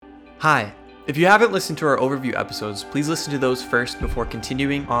Hi. If you haven't listened to our overview episodes, please listen to those first before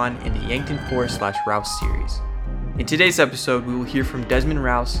continuing on in the Yankton 4/Rouse series. In today's episode, we will hear from Desmond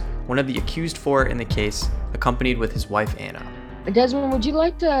Rouse, one of the accused four in the case, accompanied with his wife Anna. Desmond, would you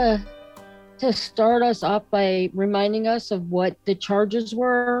like to start us off by reminding us of what the charges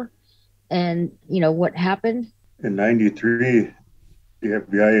were and, what happened? In 93, the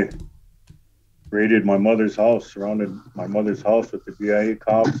FBI raided my mother's house, surrounded my mother's house with the BIA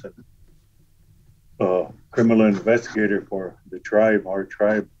cops and a criminal investigator for the tribe, our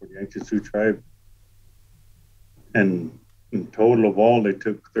tribe, for the Yankton Sioux tribe. And in total of all, they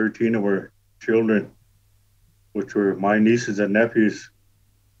took 13 of our children, which were my nieces and nephews.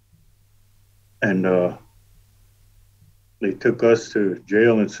 And they took us to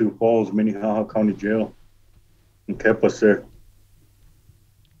jail in Sioux Falls, Minnehaha County Jail, and kept us there.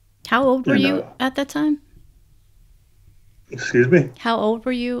 How old were you at that time? Excuse me? How old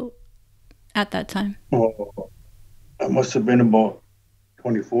were you at that time? Oh, I must have been about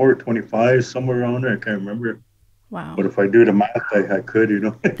 24, 25, somewhere around there. I can't remember. Wow. But if I do the math, I could,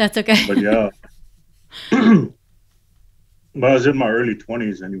 That's okay. But yeah. But I was in my early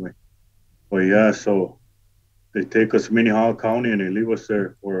 20s anyway. But yeah, so they take us to Minnehaha County and they leave us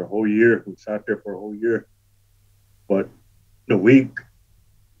there for a whole year. We sat there for a whole year. But a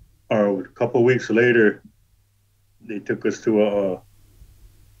couple of weeks later, they took us to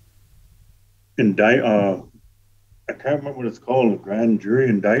I can't remember what it's called, a grand jury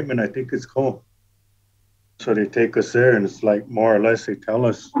indictment, I think it's called. So they take us there and it's like more or less they tell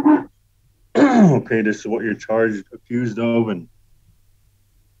us, okay, this is what you're accused of, and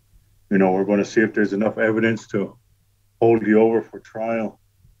we're going to see if there's enough evidence to hold you over for trial.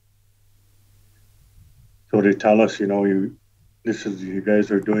 So they tell us, you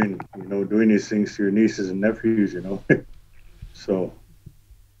guys are doing these things to your nieces and nephews, So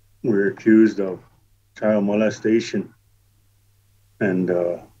we're accused of child molestation. And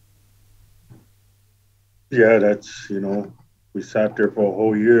that's, we sat there for a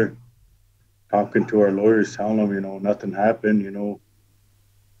whole year talking to our lawyers, telling them, nothing happened, and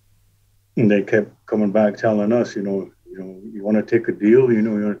they kept coming back telling us, you want to take a deal, you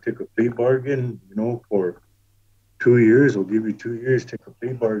want to take a plea bargain, for 2 years, we'll give you 2 years, take a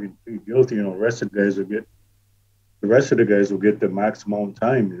plea bargain, plead guilty, the rest of the guys will get the maximum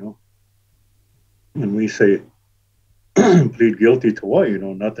time, And we say, plead guilty to what?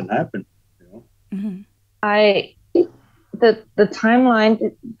 Nothing happened, Mm-hmm. The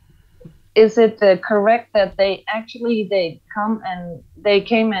timeline, is it correct that they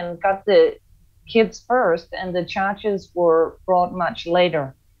came and got the kids first and the charges were brought much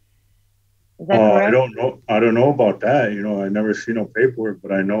later? Is that correct? I don't know about that. I never seen no paperwork,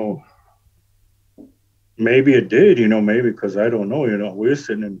 but I know maybe it did, maybe, because I don't know, we're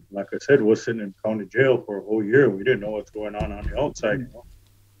sitting in, like I said, we're sitting in county jail for a whole year. We didn't know what's going on the outside,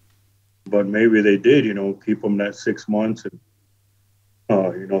 But maybe they did, keep them that 6 months and,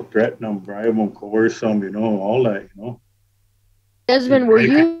 threaten them, bribe them, coerce them, all that, Desmond, were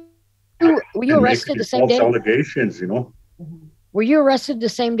you arrested the same day? Allegations, Were you arrested the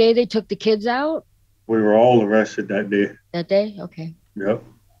same day they took the kids out? We were all arrested that day. That day? Okay. Yep.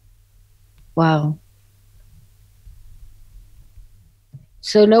 Wow.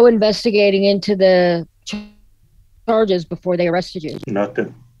 So no investigating into the charges before they arrested you?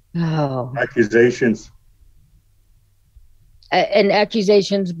 Nothing. Oh. Accusations. And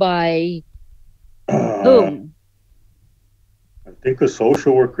accusations by whom? I think a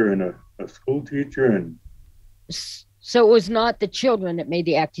social worker and a school teacher. And so it was not the children that made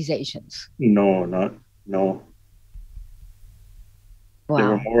the accusations? No. Wow. They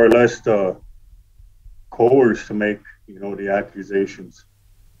were more or less coerced to make, the accusations.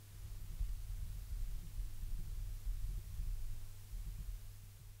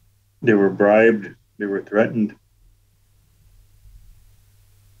 They were bribed. They were threatened.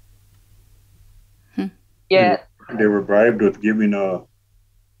 Yeah. They were bribed with giving the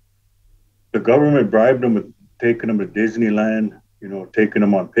government bribed them with taking them to Disneyland, taking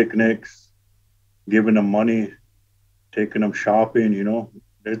them on picnics, giving them money, taking them shopping,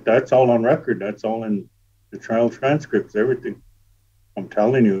 That's all on record. That's all in the trial transcripts. Everything I'm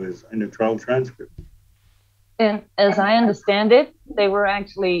telling you is in the trial transcript. And as I understand it, they were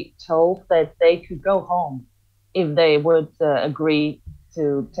actually told that they could go home if they would agree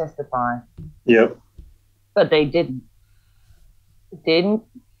to testify. Yep. But they didn't.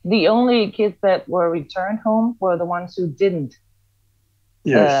 The only kids that were returned home were the ones who didn't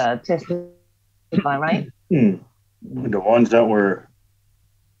testify, right? The ones that were,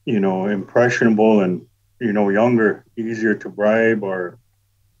 impressionable and, younger, easier to bribe or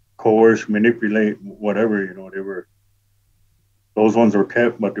coerce, manipulate, whatever, those ones were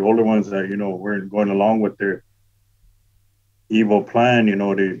kept, but the older ones that, weren't going along with their evil plan,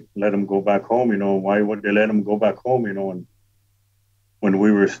 they let them go back home, why would they let them go back home, and when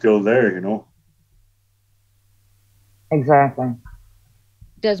we were still there, Exactly.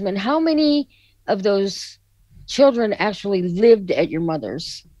 Desmond, how many of those children actually lived at your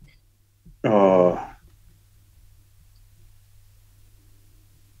mother's?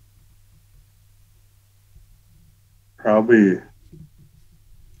 Probably,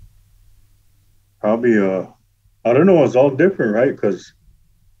 I don't know, it's all different, right? Because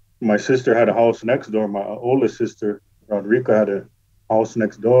my sister had a house next door. My oldest sister, Rodrigo, had a house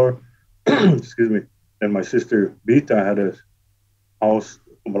next door. Excuse me. And my sister, Vita, had a house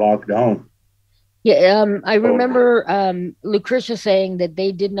a block down. Yeah, I remember Lucretia saying that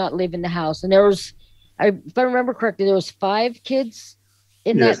they did not live in the house. And there was, if I remember correctly, there was 5 kids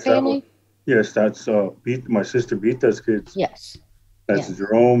in that family. Yes, that's my sister Vita's kids. Yes. That's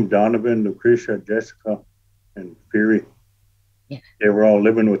Jerome, Donovan, Lucretia, Jessica, and Fury. Yeah. They were all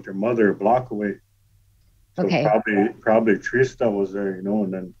living with their mother a block away. So okay. Probably Trista was there,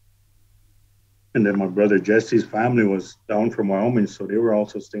 and then my brother Jesse's family was down from Wyoming, so they were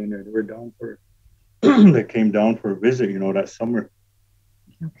also staying there. They were down for they came down for a visit, that summer.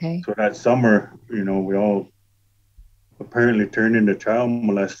 Okay. So that summer, we all apparently turned into child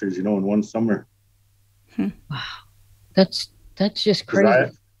molesters, in one summer. Wow. That's just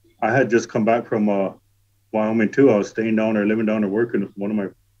crazy. I had just come back from Wyoming too. I was staying down there, living down there, working with one of my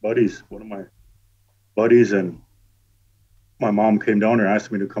buddies, and my mom came down there and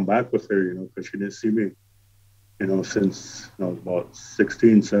asked me to come back with her, because she didn't see me, since I was about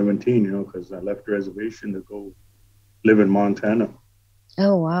 16, 17, because I left the reservation to go live in Montana.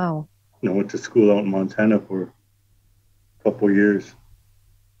 Oh, wow. I went to school out in Montana for a couple of years.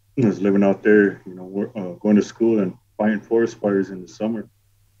 I was living out there, going to school and fighting forest fires in the summer.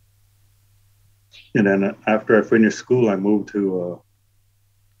 And then after I finished school, I moved to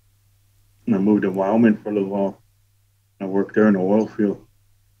Wyoming for a little while. I worked there in the oil field.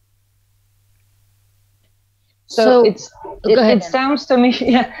 So it sounds to me,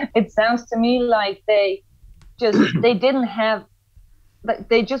 it sounds to me like they didn't have,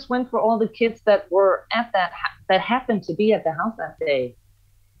 they just went for all the kids that were at that happened to be at the house that day.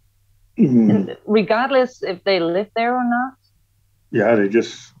 And regardless if they lived there or not. Yeah,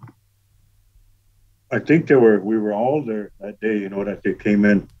 I think we were all there that day, that they came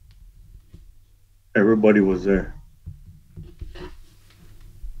in. Everybody was there.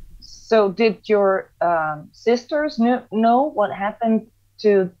 So did your sisters know what happened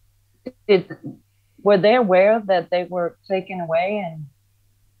were they aware that they were taken away? And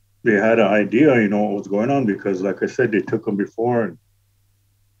they had an idea, what was going on, because like I said, they took them before and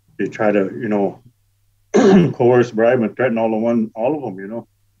they tried to, coerce, bribe, and threaten all of them,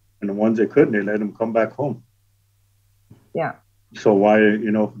 and the ones they couldn't, they let them come back home. Yeah. So why,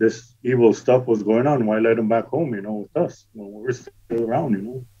 this evil stuff was going on, why let them back home, with us when we're still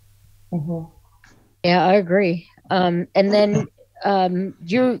around, Mm-hmm. Yeah, I agree. And then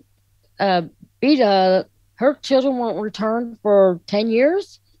Vita, her children weren't returned for 10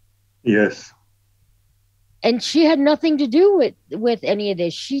 years? Yes. And she had nothing to do with any of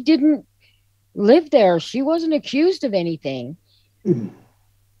this. She didn't live there. She wasn't accused of anything.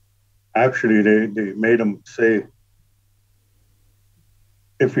 Actually, they made them say,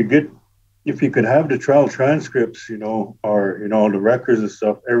 if you could have the trial transcripts, or, the records and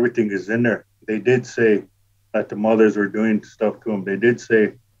stuff, everything is in there. They did say that the mothers were doing stuff to them. They did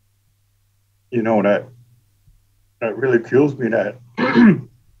say, that really kills me, that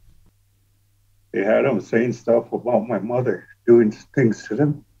they had them saying stuff about my mother, doing things to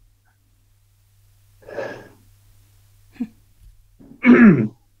them.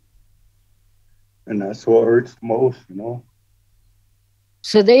 And that's what hurts most,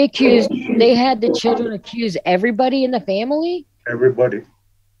 So they had the children accuse everybody in the family? Everybody.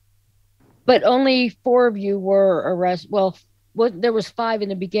 But only 4 of you were arrested. Well, there was 5 in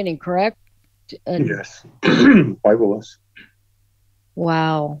the beginning, correct? Yes. 5 of us.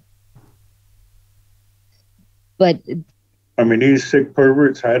 Wow. But I mean, these sick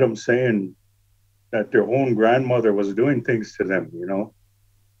perverts had them saying that their own grandmother was doing things to them,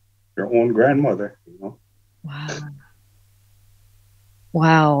 their own grandmother, Wow.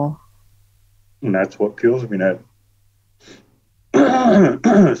 Wow. And that's what kills me, that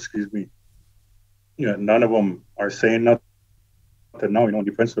excuse me. Yeah, none of them are saying nothing now, in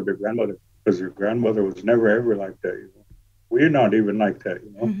defense of their grandmother, because their grandmother was never ever like that, We're not even like that,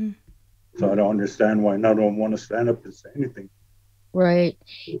 Mm-hmm. So I don't understand why none of them want to stand up and say anything. Right.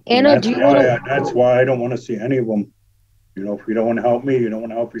 Anna, do you want to? That's why I don't want to see any of them. You know, if you don't want to help me, you don't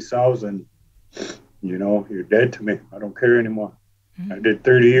want to help yourselves, and you know, you're dead to me. I don't care anymore. I did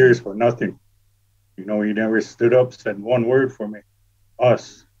 30 years for nothing. You know, you never stood up, said one word for me.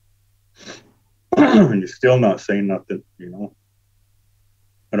 Us. And you're still not saying nothing, you know.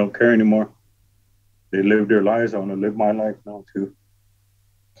 I don't care anymore. They live their lives. I want to live my life now, too.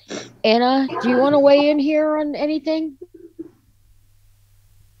 Anna, do you want to weigh in here on anything?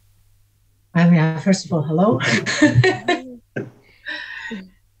 First of all, hello.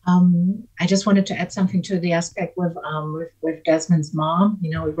 I just wanted to add something to the aspect with Desmond's mom,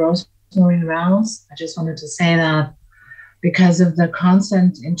 you know, with Rouse. I just wanted to say that because of the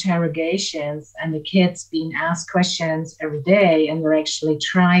constant interrogations and the kids being asked questions every day, and they actually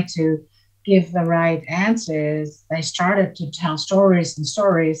try to give the right answers, they started to tell stories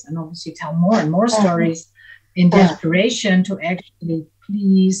and obviously tell more and more stories in desperation to actually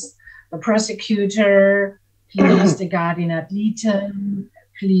please the prosecutor, please the guardian ad litem,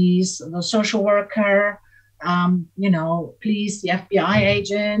 please the social worker, you know, please the FBI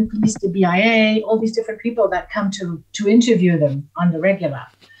agent, please the BIA, all these different people that come to interview them on the regular.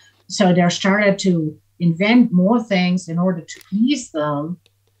 So they started to invent more things in order to please them.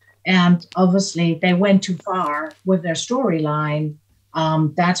 And obviously they went too far with their storyline.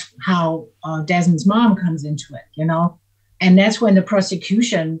 That's how Desmond's mom comes into it, you know. And that's when the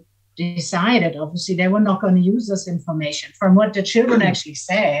prosecution decided, obviously, they were not going to use this information. From what the children actually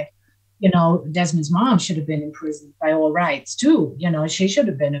said, you know, Desmond's mom should have been in prison by all rights too. You know, she should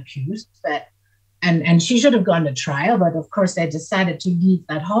have been accused, but and she should have gone to trial. But of course, they decided to leave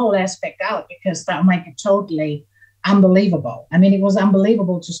that whole aspect out because that might be totally unbelievable. I mean, it was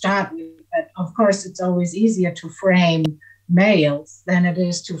unbelievable to start with, but of course, it's always easier to frame males than it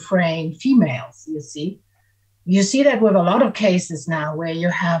is to frame females, you see. You see that with a lot of cases now where you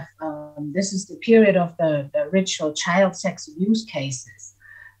have, this is the period of the ritual child sex abuse cases.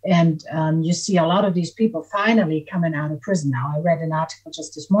 And you see a lot of these people finally coming out of prison now. I read an article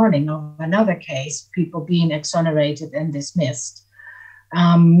just this morning of another case, people being exonerated and dismissed.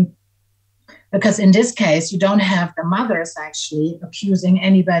 Because in this case, you don't have the mothers actually accusing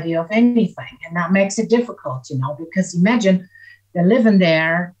anybody of anything. And that makes it difficult, you know, because imagine they're living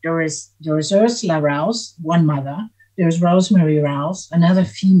there. There is Ursula Rouse, one mother. There's Rosemary Rouse, another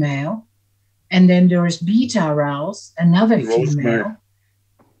female. And then there is Beta Rouse, another female.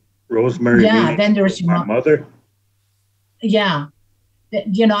 Rosemary. Yeah, then there's my mother. Yeah.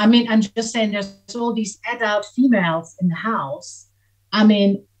 You know, I mean, I'm just saying there's all these adult females in the house. I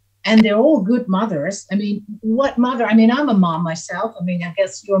mean, and they're all good mothers. I mean, what mother? I mean, I'm a mom myself. I mean, I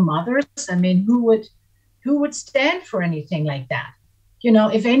guess you're mothers. I mean, who would stand for anything like that? You know,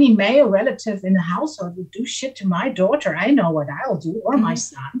 if any male relative in the household would do shit to my daughter, I know what I'll do, or my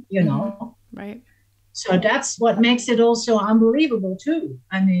son, you know. Right. So that's what makes it also unbelievable too.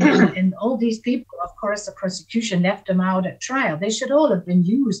 I mean, and all these people, of course, the prosecution left them out at trial. They should all have been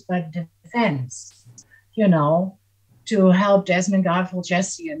used by the defense, you know, to help Desmond, Garfield,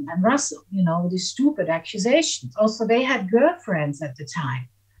 Jesse, and Russell, you know, with these stupid accusations. Also, they had girlfriends at the time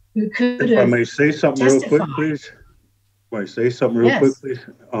who could have. If I may say something real quick, please. Quick, please.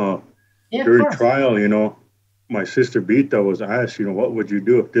 During trial, you know, my sister Beta was asked, you know, what would you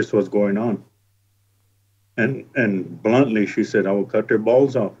do if this was going on? And bluntly, she said, I would cut their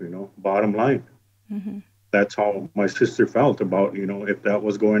balls off, you know, bottom line. Mm-hmm. That's how my sister felt about, you know, if that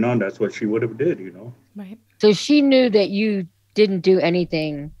was going on, that's what she would have did, you know. Right. So she knew that you didn't do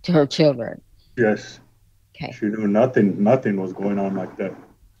anything to her children. Yes. Okay. She knew nothing was going on like that,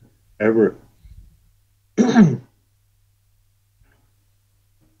 ever.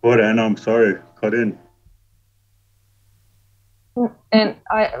 But, Anna, I'm sorry, cut in. And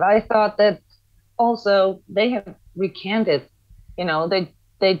I thought that also they have recanted, you know,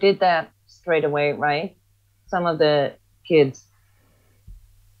 they did that straight away, right? Some of the kids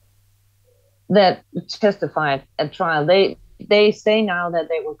that testified at trial, they say now that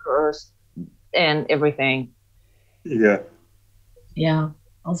they were coerced and everything. Yeah. Yeah.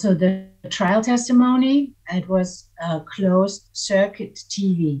 Also, the trial testimony, it was closed circuit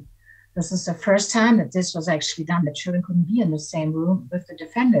TV. This is the first time that this was actually done. The children couldn't be in the same room with the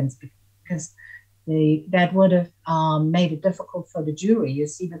defendants because that would have made it difficult for the jury, you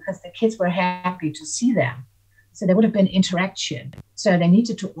see, because the kids were happy to see them. So there would have been interaction. So they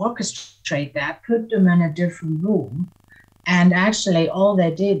needed to orchestrate that, put them in a different room. And actually, all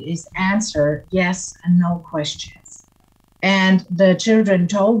they did is answer yes and no questions. And the children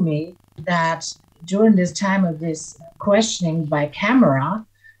told me that during this time of this questioning by camera,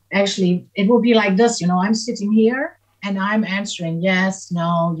 actually, it will be like this, you know, I'm sitting here And I'm answering yes,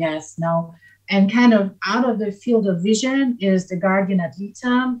 no, yes, no. And kind of out of the field of vision is the guardian ad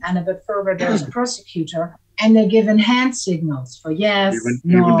litem, and a bit further there's a prosecutor, and they're given hand signals for yes,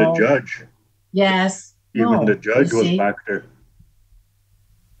 even the judge. Yes, even the judge was back there.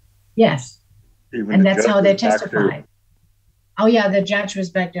 Yes, and that's how they testified. Oh yeah, the judge was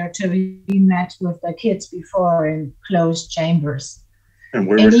back there too. He met with the kids before in closed chambers,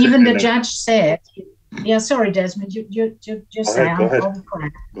 and even the judge said, "Yeah, sorry, Desmond, you say go ahead.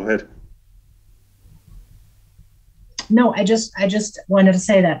 Go ahead. No, I just wanted to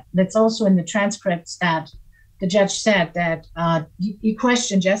say that that's also in the transcripts that the judge said that he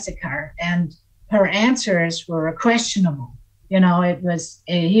questioned Jessica and her answers were questionable. You know,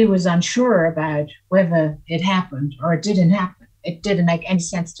 he was unsure about whether it happened or it didn't happen. It didn't make any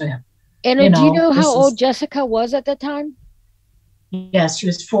sense to him. And do you know how old Jessica was at the time? Yes, she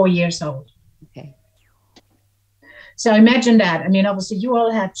was 4 years old. Okay. So imagine that. I mean, obviously you all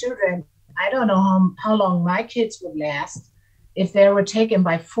had children. I don't know how long my kids would last if they were taken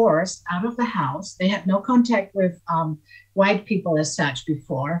by force out of the house. They had no contact with white people as such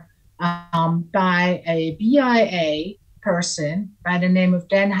before, by a BIA person by the name of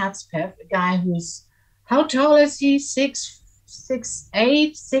Dan Hudspeth, a guy who's, how tall is he? 6'8",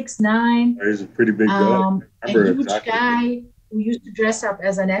 6'9". He's a pretty big guy. A huge guy who used to dress up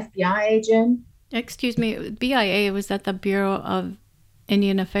as an FBI agent. Excuse me, BIA, was that the Bureau of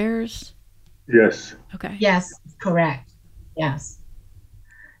Indian Affairs? Yes. Okay. Yes, correct. Yes.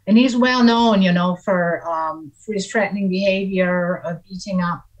 And he's well known, you know, for his threatening behavior of beating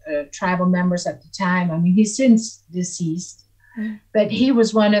up tribal members at the time. I mean, he's since deceased, but he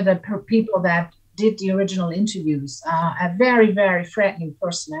was one of the people that did the original interviews. A very, very threatening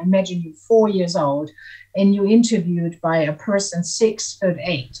person. I imagine you're 4 years old and you interviewed by a person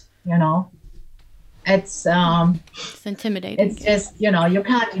 6'8", you know. It's intimidating. It's just, you know, you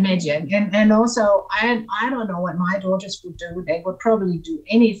can't imagine. And also, I don't know what my daughters would do. They would probably do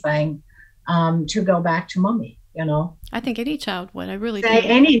anything to go back to mommy, you know. I think any child would. I really say do.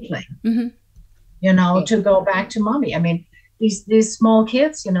 anything, you know, to go back to mommy. I mean, these small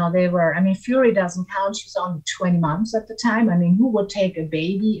kids, you know, they were, I mean, Fury doesn't count. She's only 20 months at the time. I mean, who would take a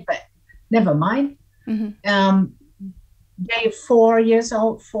baby? But never mind. They're 4 years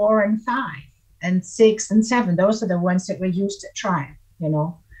old, 4 and 5. And 6 and 7, those are the ones that were used at trial, you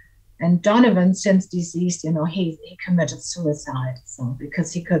know. And Donovan, since deceased, you know, he committed suicide, so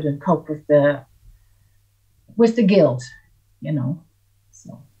because he couldn't cope with the guilt, you know.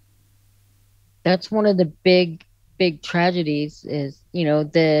 So that's one of the big tragedies is, you know,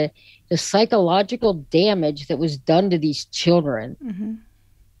 the psychological damage that was done to these children.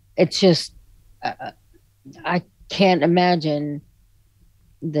 It's just I can't imagine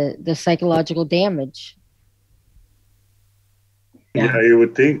the psychological damage. Yeah, you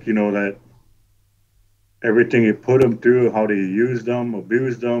would think, you know, that everything you put them through, how they used them,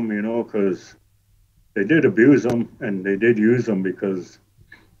 abused them, you know, because they did abuse them and they did use them because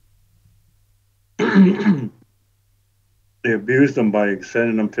they abused them by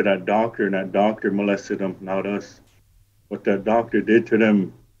sending them to that doctor, and that doctor molested them, not us. What that doctor did to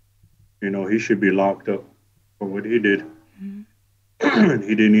them, you know, he should be locked up for what he did.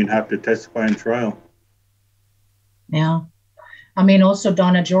 He didn't even have to testify in trial. Yeah. I mean, also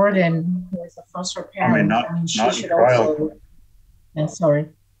Donna Jordan, who is a foster parent. I mean, she not should in trial. also. Yeah, sorry.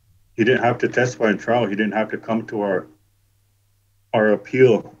 He didn't have to testify in trial. He didn't have to come to our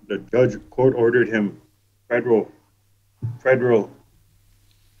appeal. The court ordered him federal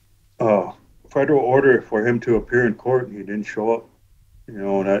order for him to appear in court, and he didn't show up. You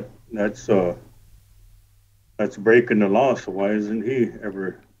know, that's breaking the law. So why wasn't he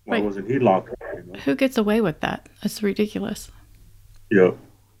locked up? You know? Who gets away with that? That's ridiculous. Yeah,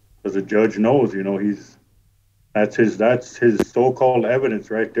 because the judge knows, you know, that's his so-called evidence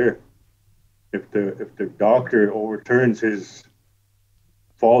right there. If the doctor overturns his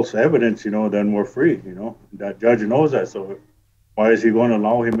false evidence, you know, then we're free. You know, that judge knows that. So why is he going to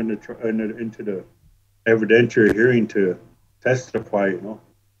allow him into the evidentiary hearing to testify? You know.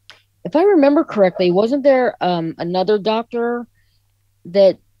 If I remember correctly, wasn't there another doctor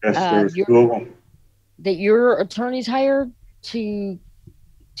that yes, two of them that your attorneys hired to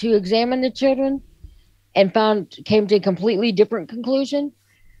examine the children and came to a completely different conclusion?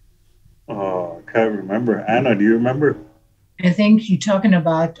 I can't remember. Anna, do you remember? I think you're talking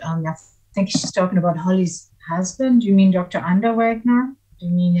about. I think she's talking about Holly's husband. Do you mean Dr. Underwagner? Do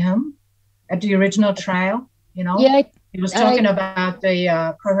you mean him at the original trial? You know. Yeah. He was talking about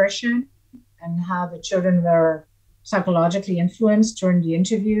the coercion and how the children were psychologically influenced during the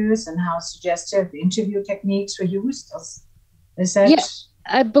interviews and how suggestive interview techniques were used? Is that? Yeah,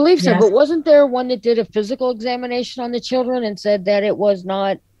 I believe so. Yes. But wasn't there one that did a physical examination on the children and said that it was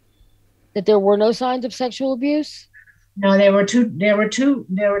not, that there were no signs of sexual abuse? No, there were two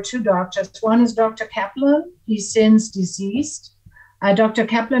doctors. One is Dr. Kaplan. He's since deceased. Dr.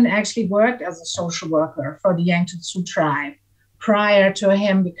 Kaplan actually worked as a social worker for the Yankton Sioux tribe prior to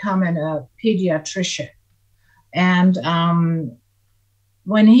him becoming a pediatrician. And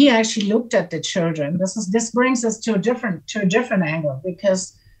when he actually looked at the children, this brings us to a different angle,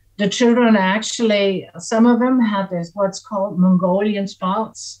 because the children actually, some of them had what's called Mongolian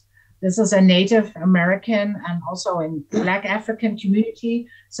spots. This is a Native American and also in Black African community.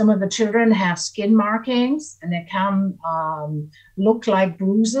 Some of the children have skin markings, and they can look like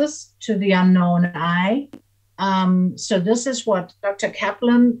bruises to the unknown eye. So this is what Dr.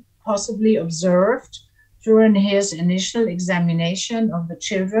 Kaplan possibly observed during his initial examination of the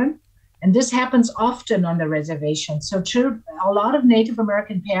children. And this happens often on the reservation. So a lot of Native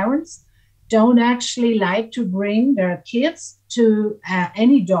American parents don't actually like to bring their kids to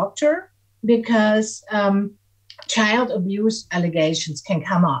any doctor, because child abuse allegations can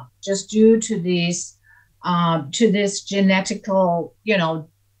come up just due to this genetical,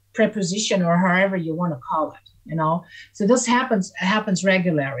 preposition, or however you want to call it, So this happens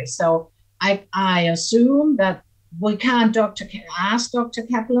regularly. So I assume that we can't ask Dr.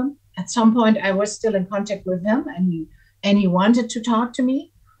 Kaplan. At some point, I was still in contact with him, and he wanted to talk to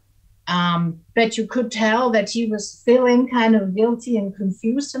me. But you could tell that he was feeling kind of guilty and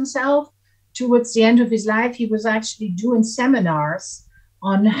confused himself. Towards the end of his life, he was actually doing seminars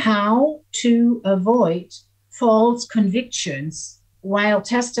on how to avoid false convictions while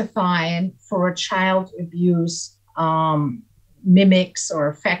testifying for a child abuse mimics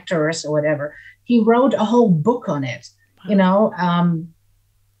or factors or whatever. He wrote a whole book on it,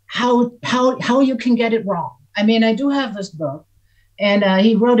 how you can get it wrong. I mean, I do have this book, and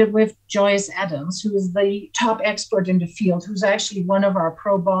he wrote it with Joyce Adams, who is the top expert in the field, who's actually one of our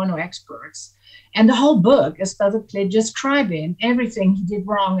pro bono experts. And the whole book is basically describing everything he did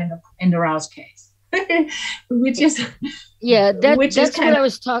wrong in the Rouse case, which is that's what I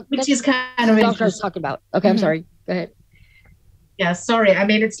was talking. Which is kind of what I was talking about. Okay, I'm sorry. Go ahead. Yeah, sorry. I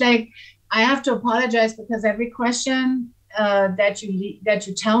mean, it's like I have to apologize, because every question that you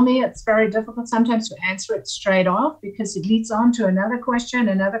tell me, it's very difficult sometimes to answer it straight off, because it leads on to another question,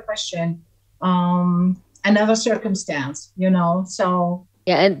 another circumstance, So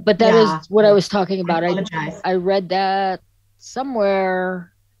yeah, but that is what I was talking about. I read that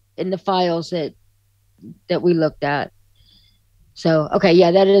somewhere in the files that we looked at. So, okay,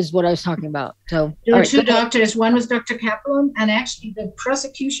 yeah, that is what I was talking about. So there were two doctors. One was Dr. Kaplan, and actually the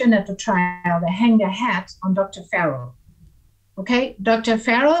prosecution at the trial, they hanged their hat on Dr. Farrell. Okay, Dr.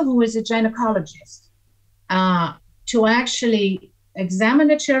 Farrell, who is a gynecologist, to actually examine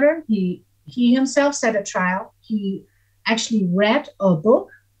the children. He himself said at trial, he actually read a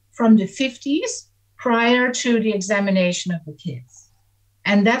book from the 50s prior to the examination of the kids.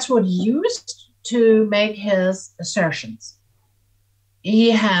 And that's what he used to make his assertions.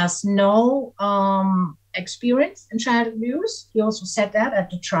 He has no experience in child abuse. He also said that at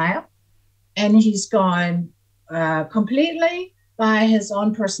the trial. And he's gone completely by his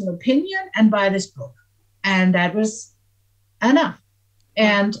own personal opinion and by this book. And that was enough.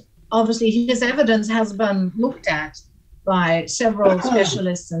 And obviously his evidence has been looked at by several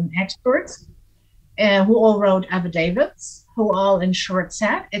specialists and experts who all wrote affidavits, who all in short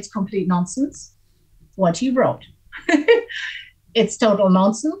said it's complete nonsense what he wrote. It's total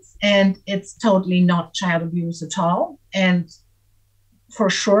nonsense, and it's totally not child abuse at all. And for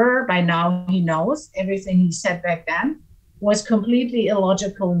sure, by now he knows everything he said back then was completely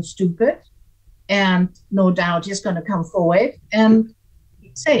illogical and stupid. And no doubt he's going to come forward and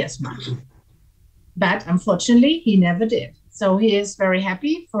say as much. But unfortunately, he never did. So he is very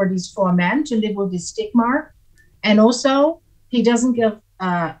happy for these 4 men to live with this stigma. And also, he doesn't give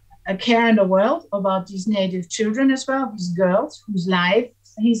a care in the world about these Native children as well, these girls whose life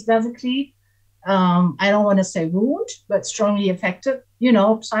he's basically, I don't want to say ruined, but strongly affected,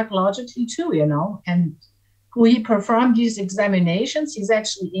 psychologically too, And who he performed these examinations, he's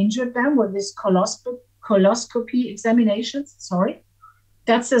actually injured them with this coloscopy examinations,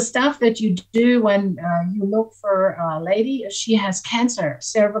 That's the stuff that you do when you look for a lady if she has cancer,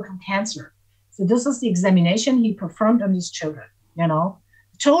 cervical cancer. So this is the examination he performed on these children,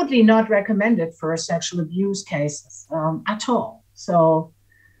 Totally not recommended for sexual abuse cases at all. So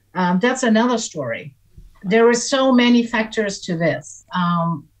that's another story. There are so many factors to this.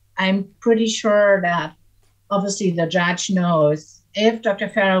 I'm pretty sure that obviously the judge knows if Dr.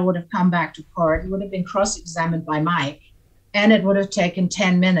 Farrell would have come back to court, he would have been cross-examined by Mike, and it would have taken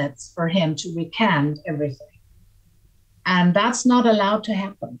 10 minutes for him to recant everything. And that's not allowed to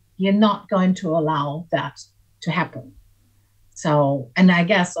happen. You're not going to allow that to happen. So, and I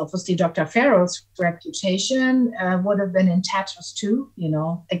guess obviously Dr. Farrell's reputation would have been in tatters too.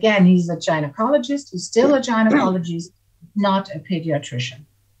 Again, he's a gynecologist. He's still a gynecologist, not a pediatrician.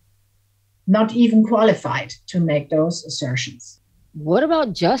 Not even qualified to make those assertions. What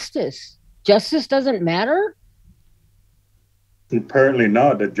about justice? Justice doesn't matter? Apparently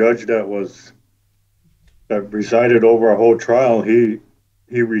not. The judge that presided over a whole trial, he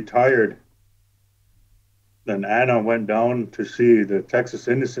retired. Then Anna went down to see the Texas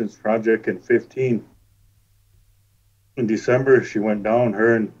Innocence Project in 2015. In December, she went down.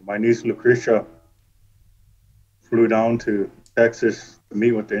 Her and my niece Lucretia flew down to Texas to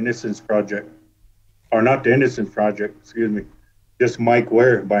meet with the Innocence Project. Or not the Innocence Project, excuse me. Just Mike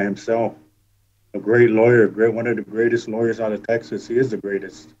Ware by himself. A great lawyer, one of the greatest lawyers out of Texas. He is the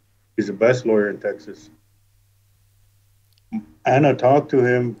greatest. He's the best lawyer in Texas. Anna talked to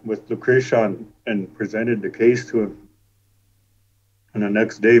him with Lucretia and presented the case to him. And the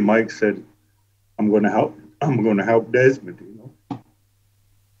next day, Mike said, I'm going to help Desmond,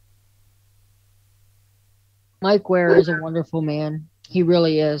 Mike Ware is a wonderful man. He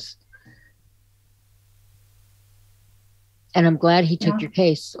really is. And I'm glad he took your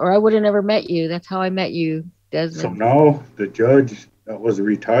case, or I would have never met you. That's how I met you, Desmond. So now the judge that was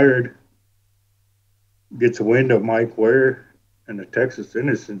retired gets a wind of Mike Ware, and the Texas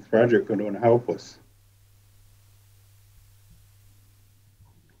Innocence Project are going to help us.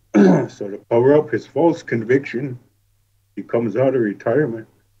 So to cover up his false conviction, he comes out of retirement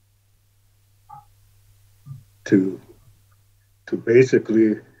to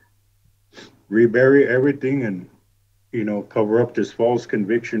basically rebury everything and cover up this false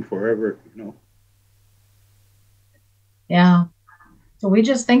conviction forever, Yeah. So we're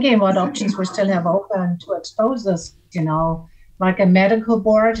just thinking what options we still have open to expose this, like a medical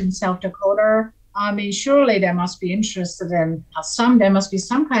board in South Dakota. I mean, surely they must be interested in there must be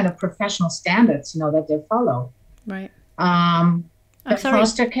some kind of professional standards, that they follow. Right. The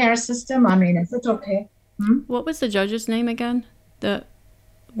foster care system, I mean, is it okay? What was the judge's name again? The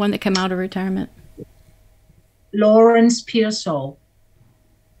one that came out of retirement? Lawrence Pearsall.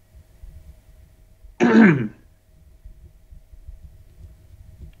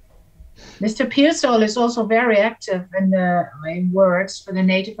 Mr. Pearsall is also very active in works for the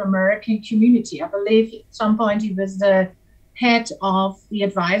Native American community. I believe at some point he was the head of the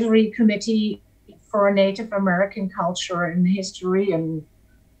advisory committee for Native American culture and history and,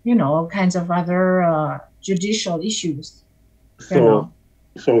 all kinds of other judicial issues.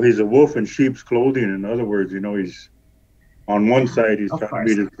 So he's a wolf in sheep's clothing. In other words, he's on one side, he's trying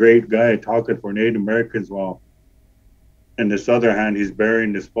to be this great guy talking for Native Americans, while in this other hand, he's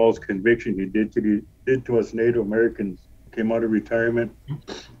bearing this false conviction he did to us Native Americans. Came out of retirement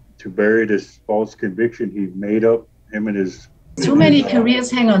to bury this false conviction he made up, him and his... Too many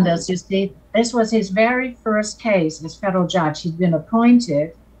careers hang on this, you see. This was his very first case as federal judge. He'd been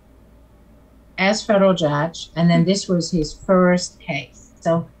appointed as federal judge, and then this was his first case.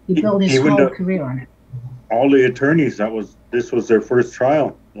 So he built his whole career on it. All the attorneys, this was their first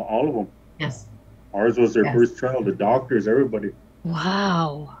trial, all of them. Yes. Ours was their first trial, the doctors, everybody.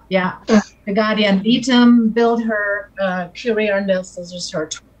 Wow. Yeah. The Guardian Beatum built her career on this. This is her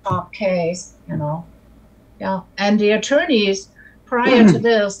top case, Yeah. And the attorneys, prior to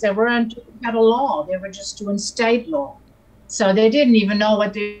this, they weren't doing federal law. They were just doing state law. So they didn't even know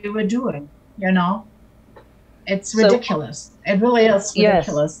what they were doing, It's ridiculous. It really is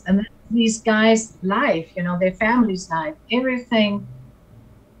ridiculous. Yes. And these guys' life, their family's life, everything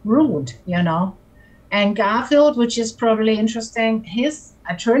ruined, And Garfield, which is probably interesting, his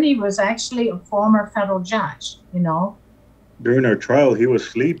attorney was actually a former federal judge, During our trial, he was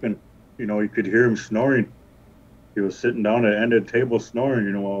sleeping. You could hear him snoring. He was sitting down at the end of the table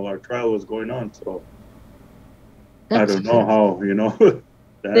snoring, while our trial was going on. So I don't know how,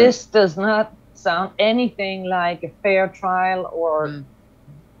 This does not sound anything like a fair trial or,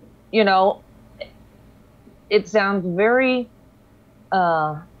 it sounds very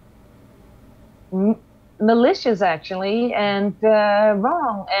malicious, actually, and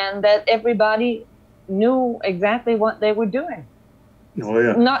wrong, and that everybody knew exactly what they were doing. Oh,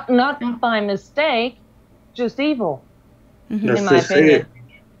 yeah. Not by mistake, just evil, in my opinion.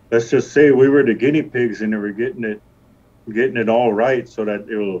 Let's just say we were the guinea pigs and they were getting it all right, so that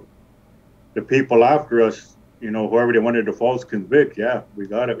the people after us, whoever they wanted to false convict, we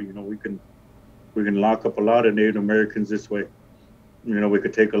got it. We can lock up a lot of Native Americans this way. We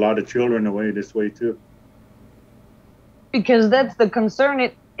could take a lot of children away this way too. Because that's the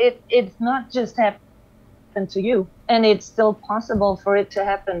concern. It's not just happened to you, and it's still possible for it to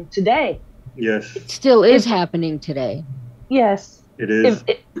happen today. Yes. It still is happening today. Yes. It is.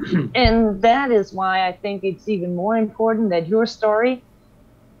 And that is why I think it's even more important that your story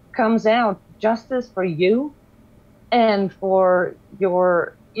comes out. Justice for you and for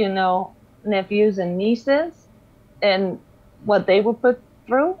your, nephews and nieces and what they were put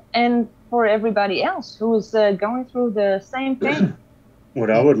through, and for everybody else who is going through the same thing. What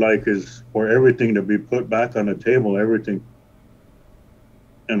I would like is for everything to be put back on the table, everything.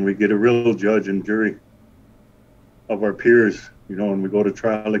 And we get a real judge and jury of our peers, and we go to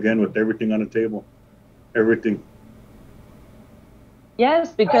trial again with everything on the table. Everything.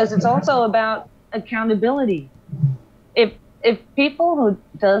 Yes, because it's also about accountability. If people who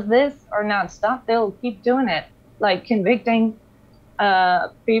does this are not stopped, they'll keep doing it, like convicting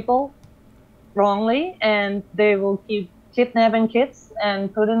people wrongly, and they will keep kidnapping kids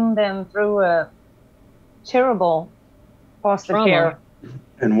and putting them through a terrible foster care.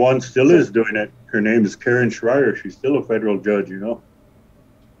 And one still is doing it. Her name is Karen Schreier. She's still a federal judge,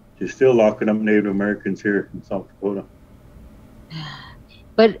 She's still locking up Native Americans here in South Dakota.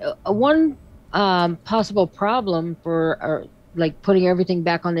 But one possible problem for putting everything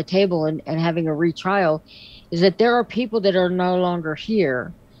back on the table and having a retrial is that there are people that are no longer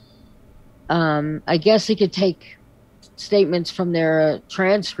here. I guess he could take statements from their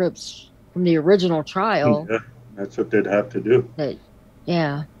transcripts from the original trial. Yeah, that's what they'd have to do.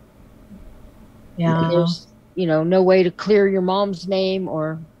 Yeah. There's, no way to clear your mom's name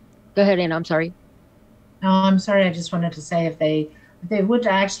or... Go ahead, Anna. I'm sorry. No, I'm sorry. I just wanted to say if they would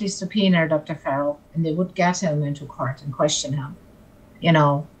actually subpoena Dr. Farrell and they would get him into court and question him,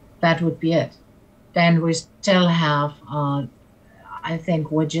 that would be it. Then we still have, I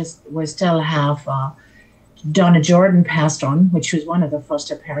think we still have Donna Jordan passed on, which was one of the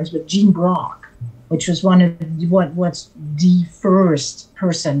foster parents, but Jean Brock, which was one of what's the first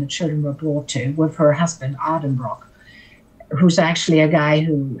person the children were brought to with her husband, Arden Brock, who's actually a guy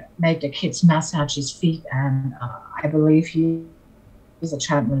who made the kids massage his feet, and I believe he was a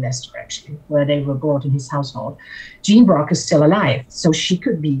child molester, actually, where they were brought in his household. Jean Brock is still alive, so she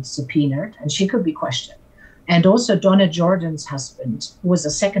could be subpoenaed and she could be questioned. And also Donna Jordan's husband, who was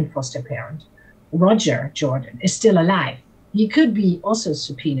a second foster parent, Roger Jordan, is still alive. He could be also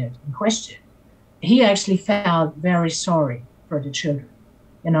subpoenaed and questioned. He actually felt very sorry for the children.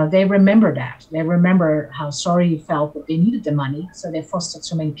 They remember that. They remember how sorry he felt, but they needed the money, so they fostered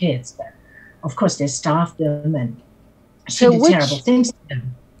so many kids. But of course, they starved them and did terrible things to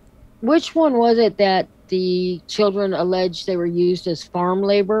them. Which one was it that the children alleged they were used as farm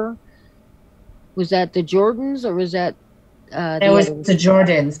labor? Was that the Jordans, or was that... That was the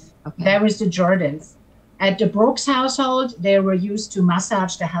Jordans. Okay. That was the Jordans. At the Brooks household, they were used to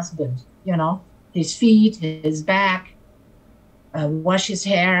massage the husband, his feet, his back, wash his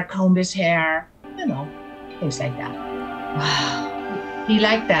hair, comb his hair, things like that. Wow. He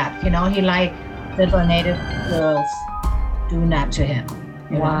liked that, he liked little Native girls doing that to him.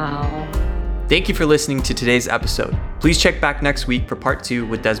 Wow. Thank you for listening to today's episode. Please check back next week for part 2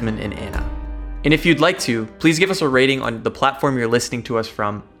 with Desmond and Anna. And if you'd like to, please give us a rating on the platform you're listening to us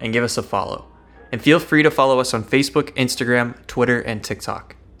from and give us a follow. And feel free to follow us on Facebook, Instagram, Twitter, and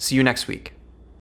TikTok. See you next week.